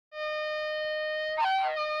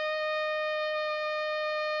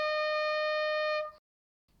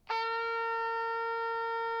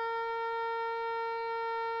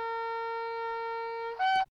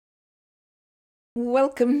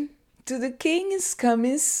Welcome to the King is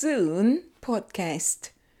Coming Soon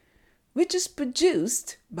podcast, which is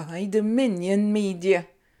produced by Dominion Media.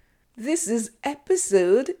 This is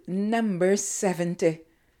episode number 70.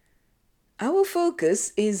 Our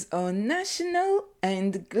focus is on national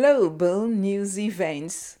and global news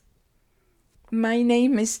events. My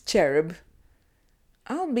name is Cherub.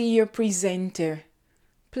 I'll be your presenter.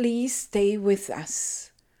 Please stay with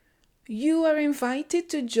us. You are invited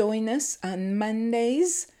to join us on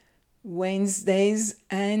Mondays, Wednesdays,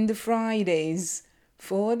 and Fridays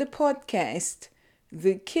for the podcast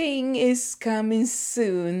The King is Coming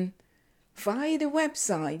Soon via the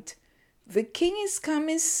website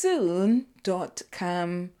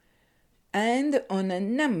thekingiscomingsoon.com and on a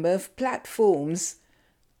number of platforms.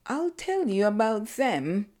 I'll tell you about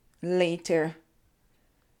them later.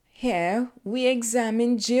 Here we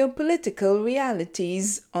examine geopolitical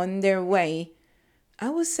realities on their way.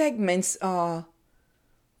 Our segments are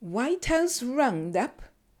White House Roundup,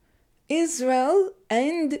 Israel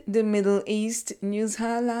and the Middle East news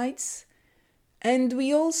highlights, and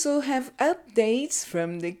we also have updates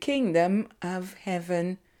from the Kingdom of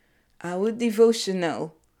Heaven, our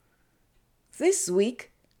devotional. This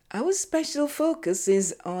week, our special focus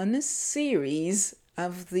is on a series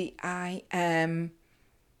of the I Am.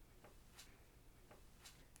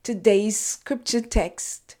 Today's scripture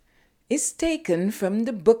text is taken from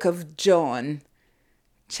the book of John,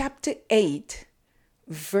 chapter 8,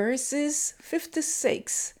 verses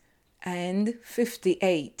 56 and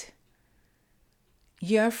 58.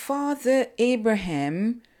 Your father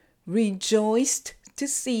Abraham rejoiced to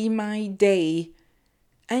see my day,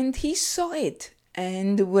 and he saw it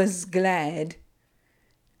and was glad.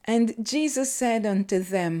 And Jesus said unto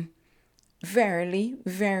them, Verily,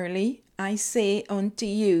 verily, I say unto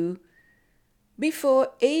you,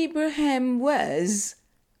 before Abraham was,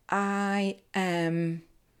 I am.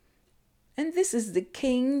 And this is the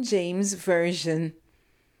King James Version.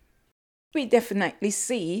 We definitely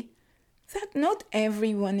see that not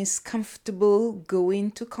everyone is comfortable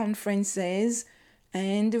going to conferences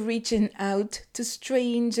and reaching out to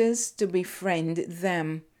strangers to befriend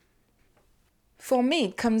them. For me,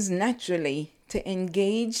 it comes naturally to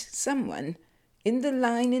engage someone in the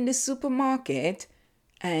line in the supermarket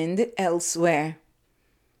and elsewhere.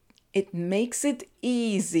 It makes it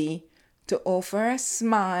easy to offer a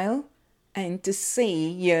smile and to say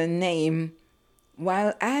your name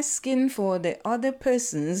while asking for the other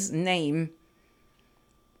person's name.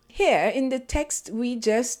 Here in the text we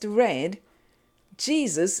just read,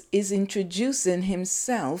 Jesus is introducing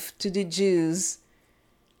himself to the Jews.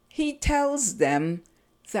 He tells them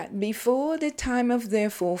that before the time of their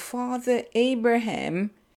forefather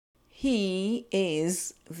Abraham, he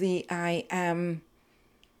is the I Am.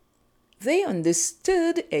 They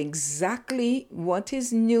understood exactly what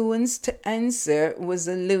his nuanced answer was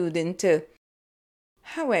alluding to.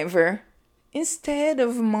 However, instead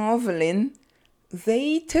of marveling,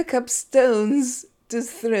 they took up stones to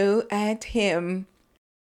throw at him.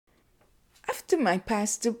 After my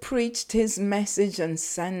pastor preached his message on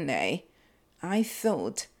Sunday, I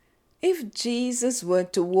thought, if Jesus were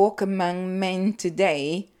to walk among men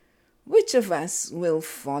today, which of us will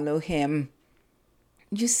follow him?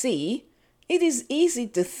 You see, it is easy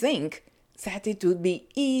to think that it would be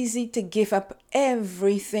easy to give up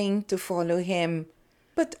everything to follow him.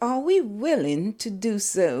 But are we willing to do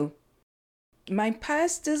so? My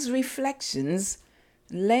pastor's reflections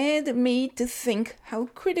led me to think how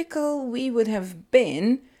critical we would have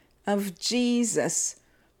been of Jesus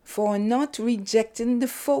for not rejecting the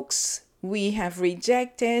folks we have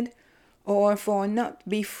rejected, or for not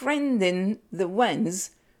befriending the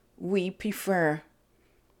ones we prefer.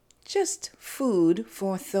 Just food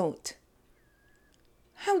for thought.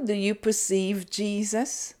 How do you perceive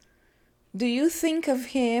Jesus? Do you think of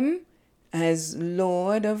him as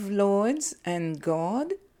Lord of Lords and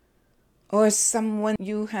God, or someone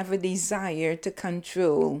you have a desire to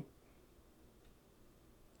control?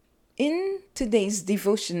 In today's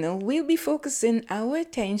devotional, we'll be focusing our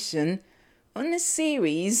attention on a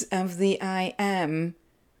series of the I Am.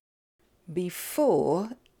 Before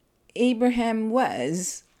Abraham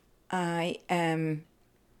was, I am.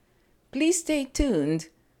 Please stay tuned.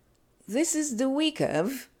 This is the week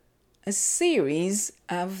of a series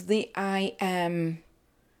of the I Am.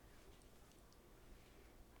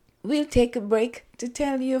 We'll take a break to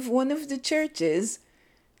tell you of one of the churches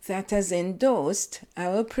that has endorsed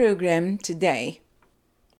our program today.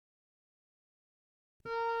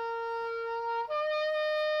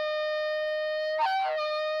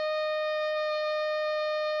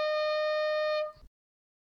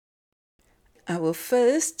 Our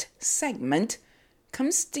first segment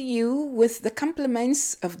comes to you with the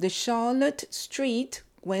compliments of the Charlotte Street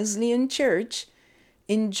Wesleyan Church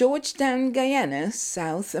in Georgetown, Guyana,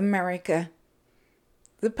 South America.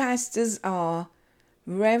 The pastors are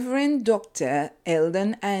Reverend Dr.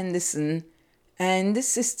 Eldon Anderson and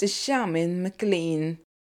Sister Charmaine McLean.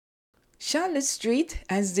 Charlotte Street,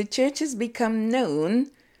 as the church has become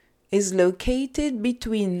known, is located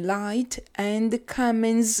between Light and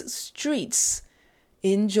Cummins Streets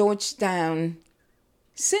in Georgetown.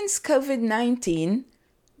 Since COVID-19,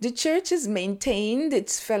 the church has maintained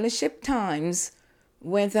its fellowship times,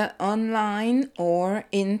 whether online or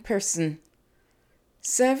in person.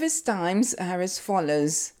 Service times are as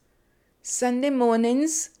follows. Sunday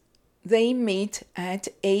mornings, they meet at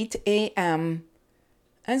 8 a.m.,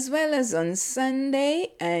 as well as on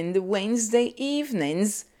Sunday and Wednesday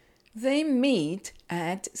evenings, they meet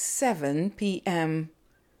at 7 p.m.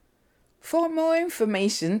 For more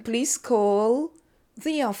information, please call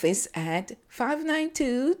the office at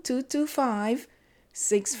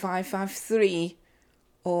 592-225-6553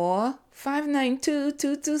 or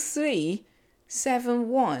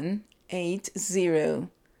 592-223-7180.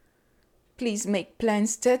 Please make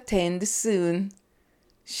plans to attend soon.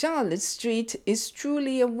 Charlotte Street is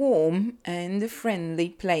truly a warm and friendly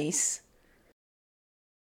place.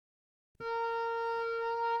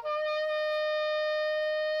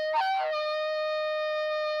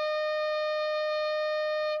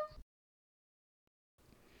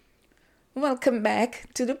 Welcome back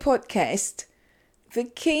to the podcast. The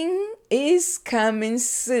King is coming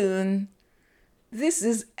soon. This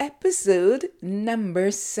is episode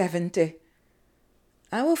number 70.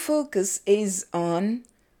 Our focus is on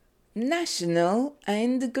national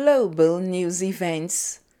and global news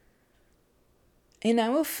events. In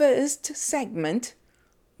our first segment,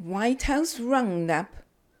 White House Roundup,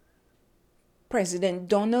 President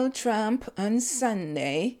Donald Trump on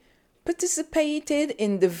Sunday participated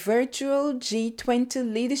in the virtual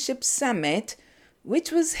G20 Leadership Summit,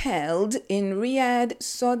 which was held in Riyadh,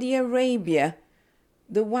 Saudi Arabia,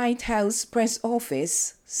 the White House press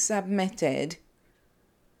office submitted.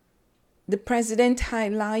 The president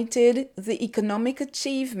highlighted the economic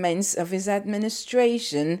achievements of his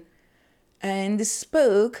administration and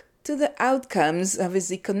spoke to the outcomes of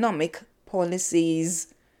his economic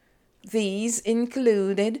policies. These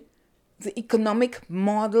included the economic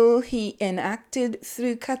model he enacted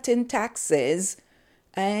through cutting taxes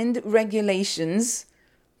and regulations,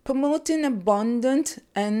 promoting abundant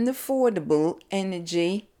and affordable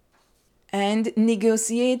energy, and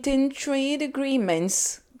negotiating trade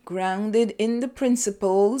agreements grounded in the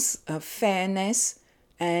principles of fairness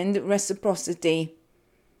and reciprocity.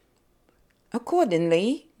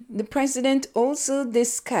 Accordingly, the president also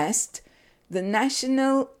discussed the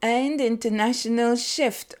national and international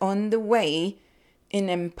shift on the way in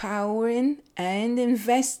empowering and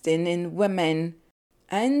investing in women,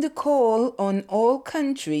 and the call on all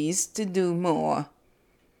countries to do more.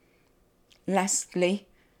 Lastly,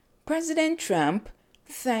 President Trump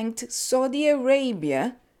thanked Saudi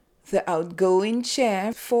Arabia, the outgoing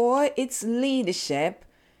chair, for its leadership,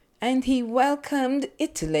 and he welcomed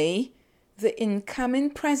Italy, the incoming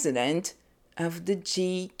president of the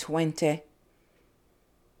G20.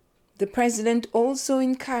 The president also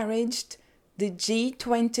encouraged the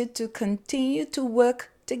G20 to continue to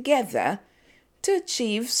work together to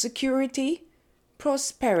achieve security,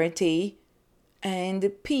 prosperity,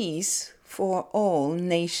 and peace for all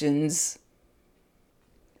nations.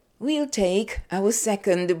 We'll take our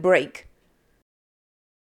second break.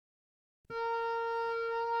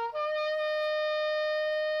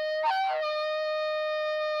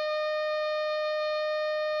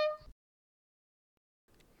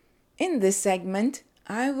 In this segment,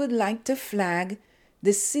 I would like to flag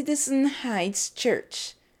the Citizen Heights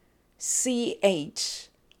Church, CH,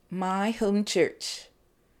 my home church.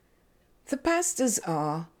 The pastors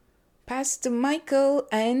are Pastor Michael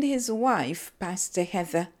and his wife, Pastor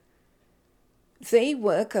Heather. They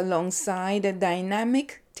work alongside a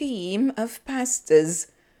dynamic team of pastors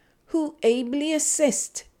who ably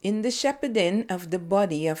assist in the shepherding of the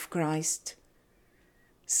body of Christ.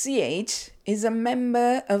 CH is a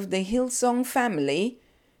member of the Hillsong family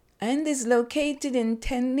and is located in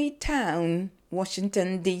Tenleytown,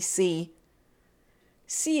 Washington, D.C.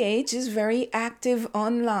 CH is very active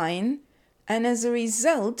online, and as a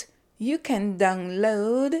result, you can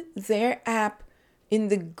download their app in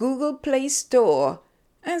the Google Play Store,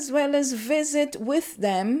 as well as visit with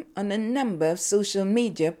them on a number of social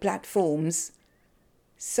media platforms.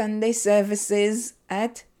 Sunday services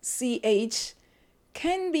at CH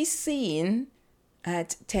can be seen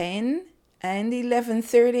at 10 and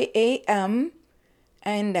 11:30 a.m.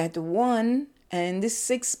 and at 1 and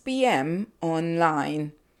 6 p.m.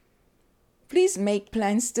 online. Please make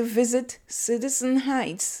plans to visit Citizen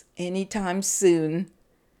Heights anytime soon.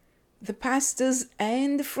 The pastors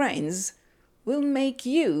and friends will make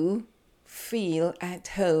you feel at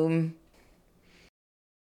home.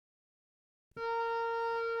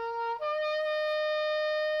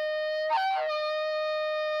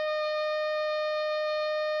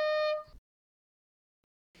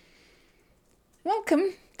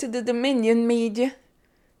 Welcome to the Dominion Media,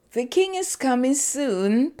 The King is Coming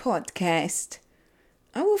Soon podcast.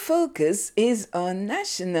 Our focus is on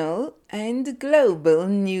national and global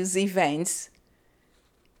news events.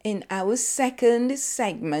 In our second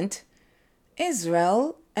segment,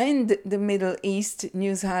 Israel and the Middle East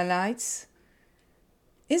news highlights.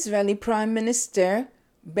 Israeli Prime Minister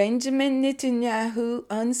Benjamin Netanyahu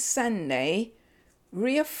on Sunday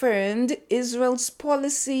reaffirmed Israel's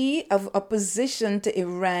policy of opposition to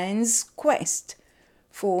Iran's quest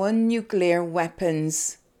for nuclear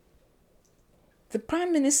weapons. The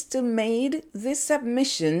Prime Minister made this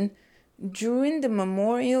submission during the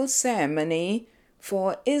memorial ceremony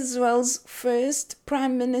for Israel's first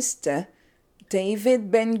Prime Minister, David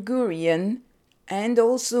Ben-Gurion, and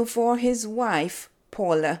also for his wife,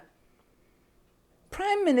 Paula.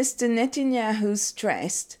 Prime Minister Netanyahu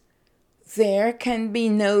stressed, there can be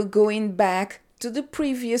no going back to the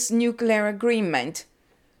previous nuclear agreement.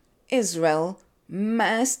 Israel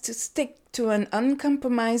must stick to an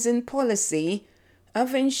uncompromising policy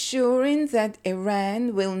of ensuring that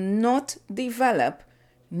Iran will not develop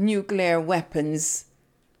nuclear weapons.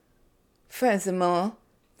 Furthermore,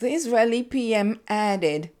 the Israeli PM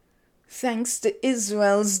added, thanks to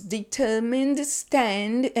Israel's determined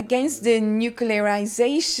stand against the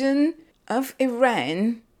nuclearization of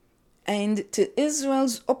Iran, and to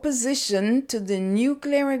Israel's opposition to the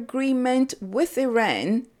nuclear agreement with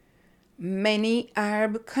Iran, many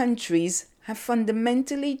Arab countries have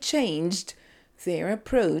fundamentally changed their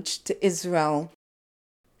approach to Israel.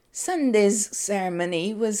 Sunday's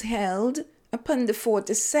ceremony was held upon the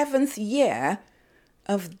 47th year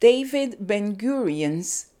of David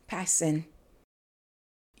Ben-Gurion's passing.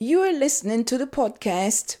 You are listening to the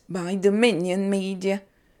podcast by Dominion Media.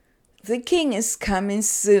 The King is coming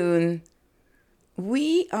soon.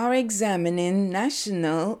 We are examining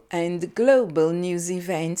national and global news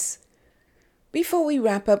events. Before we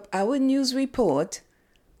wrap up our news report,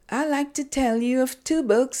 I'd like to tell you of 2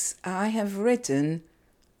 books I have written.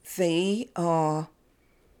 They are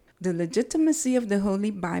The Legitimacy of the Holy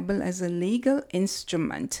Bible as a Legal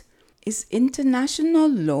Instrument. Is international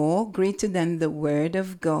law greater than the Word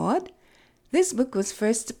of God? This book was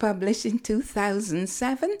first published in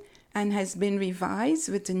 2007 and has been revised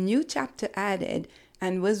with a new chapter added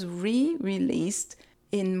and was re-released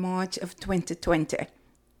in March of 2020.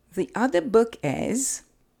 The other book is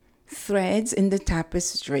Threads in the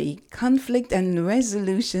Tapestry, Conflict and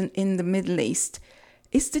Resolution in the Middle East.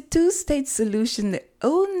 Is the two-state solution the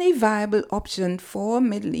only viable option for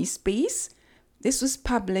Middle East peace? This was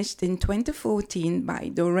published in 2014 by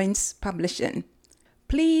Dorrance Publishing.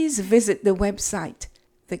 Please visit the website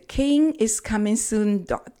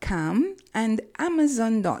thekingiscomingsoon.com and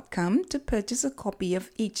amazon.com to purchase a copy of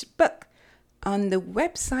each book. On the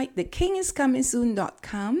website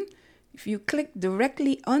thekingiscomingsoon.com, if you click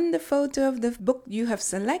directly on the photo of the book you have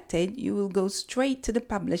selected, you will go straight to the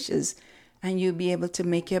publishers and you'll be able to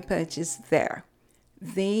make your purchase there.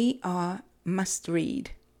 They are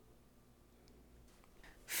must-read.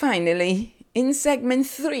 Finally, in segment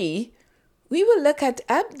 3, we will look at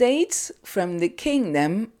updates from the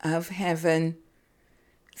Kingdom of Heaven.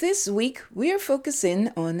 This week, we are focusing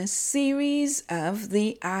on a series of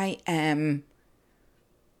the I Am.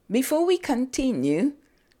 Before we continue,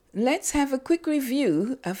 let's have a quick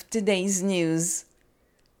review of today's news.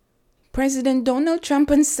 President Donald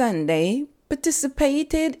Trump on Sunday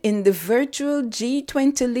participated in the virtual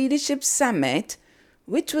G20 Leadership Summit,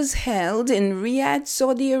 which was held in Riyadh,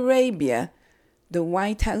 Saudi Arabia, the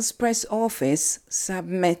White House press office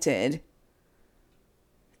submitted.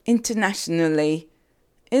 Internationally,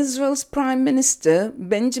 Israel's Prime Minister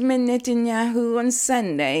Benjamin Netanyahu on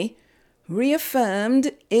Sunday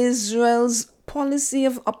reaffirmed Israel's policy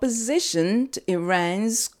of opposition to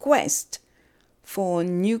Iran's quest for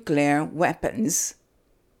nuclear weapons.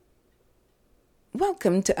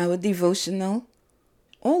 Welcome to our devotional.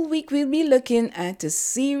 All week we'll be looking at a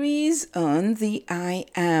series on the I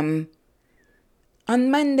Am.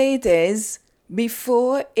 On Monday it is,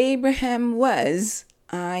 Before Abraham Was,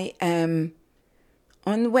 I Am.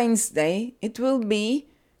 On Wednesday it will be,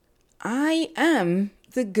 I Am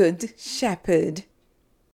the Good Shepherd.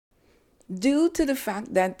 Due to the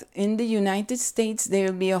fact that in the United States there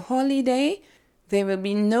will be a holiday, there will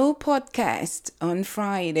be no podcast on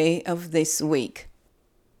Friday of this week.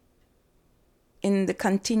 In the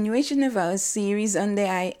continuation of our series on the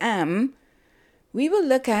I Am, we will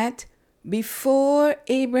look at before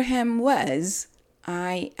Abraham was,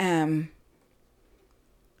 I am.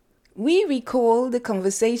 We recall the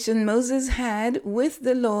conversation Moses had with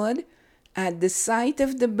the Lord at the sight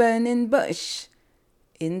of the burning bush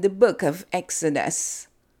in the book of Exodus.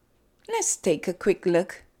 Let's take a quick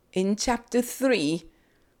look in chapter 3,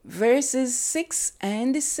 verses 6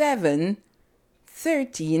 and 7,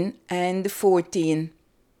 13 and 14.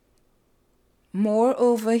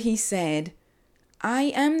 Moreover, he said,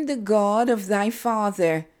 I am the God of thy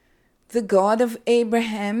father, the God of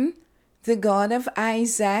Abraham, the God of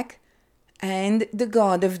Isaac, and the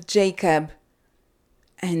God of Jacob.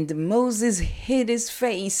 And Moses hid his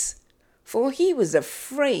face, for he was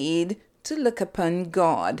afraid to look upon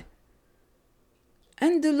God.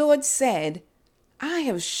 And the Lord said, I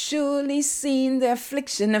have surely seen the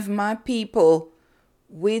affliction of my people,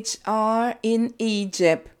 which are in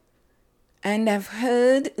Egypt, and have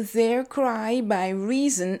heard their cry by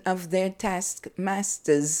reason of their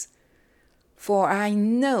taskmasters, for I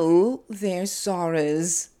know their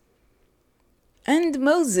sorrows. And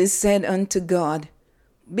Moses said unto God,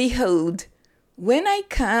 Behold, when I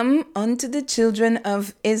come unto the children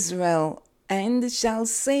of Israel, and shall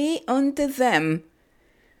say unto them,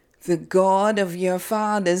 The God of your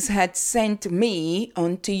fathers hath sent me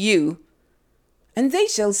unto you, and they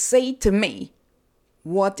shall say to me,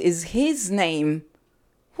 What is his name?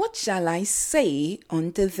 What shall I say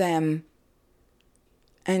unto them?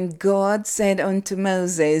 And God said unto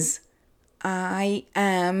Moses, I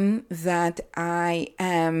am that I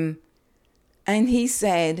am. And he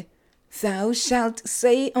said, Thou shalt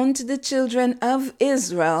say unto the children of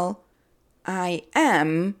Israel, I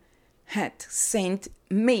am hath sent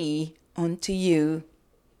me unto you.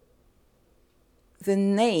 The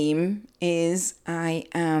name is I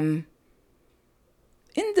am.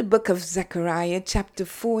 In the book of Zechariah, chapter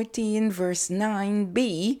 14, verse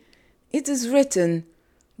 9b, it is written,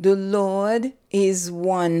 The Lord is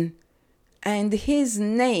one, and his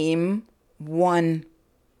name one.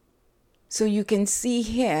 So you can see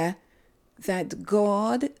here that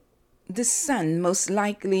God, the Son, most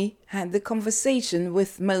likely had the conversation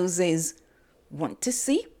with Moses. Want to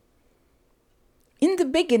see? In the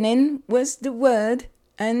beginning was the Word,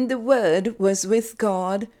 and the Word was with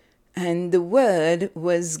God, and the Word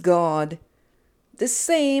was God. The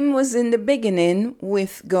same was in the beginning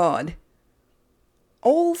with God.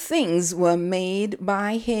 All things were made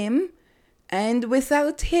by him, and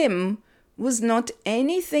without him was not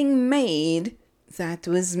anything made that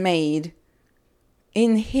was made.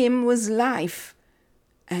 In him was life,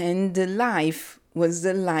 and the life was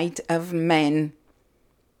the light of men.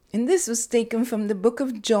 And this was taken from the book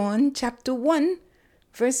of John, chapter 1,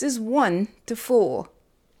 verses 1 to 4.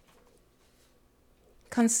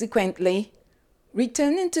 Consequently,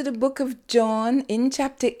 returning to the book of John in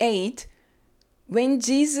chapter 8, when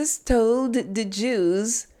Jesus told the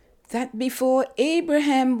Jews that before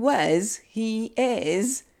Abraham was, he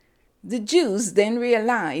is, the Jews then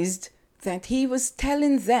realized that he was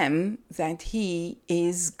telling them that he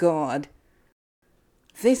is God.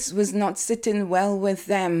 This was not sitting well with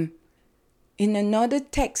them. In another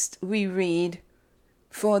text we read,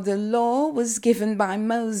 For the law was given by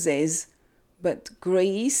Moses, but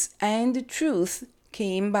grace and truth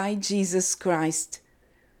came by Jesus Christ.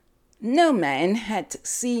 No man hath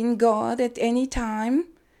seen God at any time.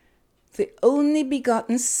 The only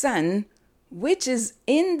begotten Son, which is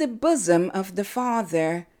in the bosom of the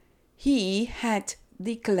Father, he hath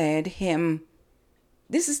declared him.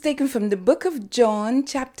 This is taken from the book of John,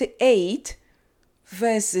 chapter 8,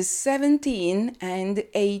 verses 17 and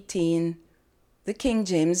 18, the King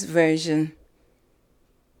James Version.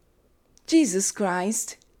 Jesus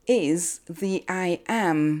Christ is the I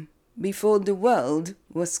Am before the world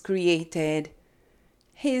was created.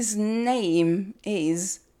 His name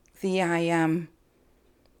is the I Am.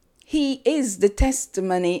 He is the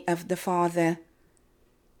testimony of the Father.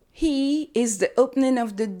 He is the opening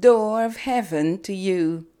of the door of heaven to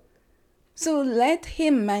you. So let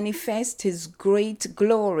him manifest his great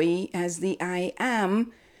glory as the I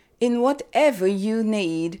Am in whatever you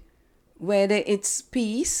need, whether it's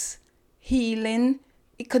peace, healing,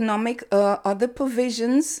 economic or other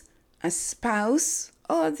provisions, a spouse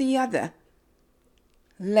or the other.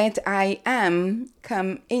 Let I Am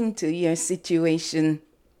come into your situation.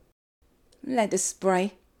 Let us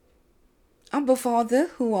pray. Abba Father,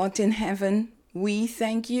 who art in heaven, we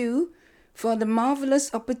thank you for the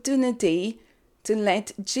marvelous opportunity to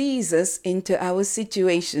let Jesus into our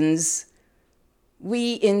situations.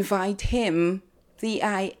 We invite Him, the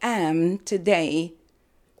I Am, today.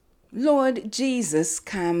 Lord Jesus,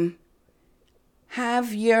 come.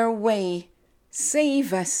 Have your way.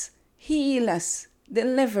 Save us, heal us,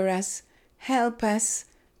 deliver us, help us,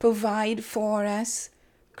 provide for us,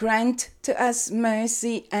 grant to us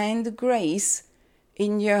mercy and grace.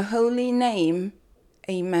 In your holy name,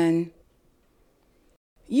 amen.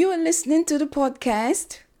 You are listening to the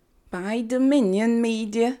podcast by Dominion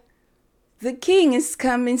Media. The King is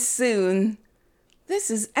coming soon. This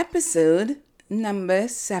is episode number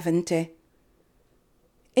 70.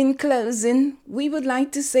 In closing, we would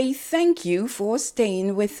like to say thank you for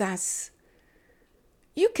staying with us.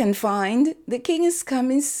 You can find the King is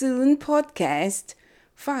Coming Soon podcast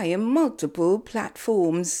via multiple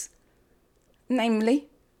platforms, namely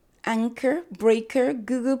Anchor, Breaker,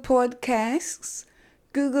 Google Podcasts,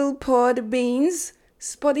 Google Podbeans,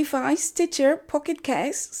 Spotify, Stitcher, Pocket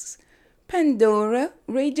Casts, Pandora,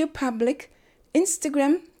 Radio Public,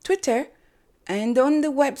 Instagram, Twitter, and on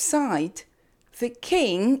the website. The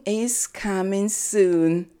King is coming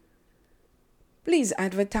soon. Please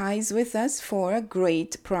advertise with us for a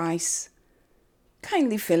great price.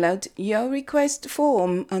 Kindly fill out your request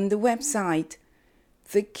form on the website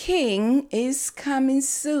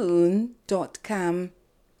thekingiscomingsoon.com.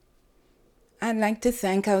 I'd like to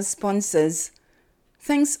thank our sponsors.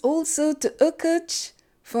 Thanks also to Ukuch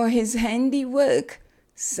for his handiwork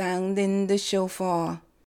sounding the shofar.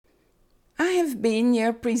 I have been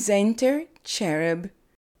your presenter, Cherub.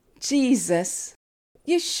 Jesus,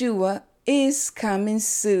 Yeshua is coming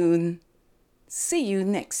soon. See you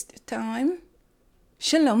next time.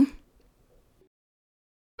 Shalom.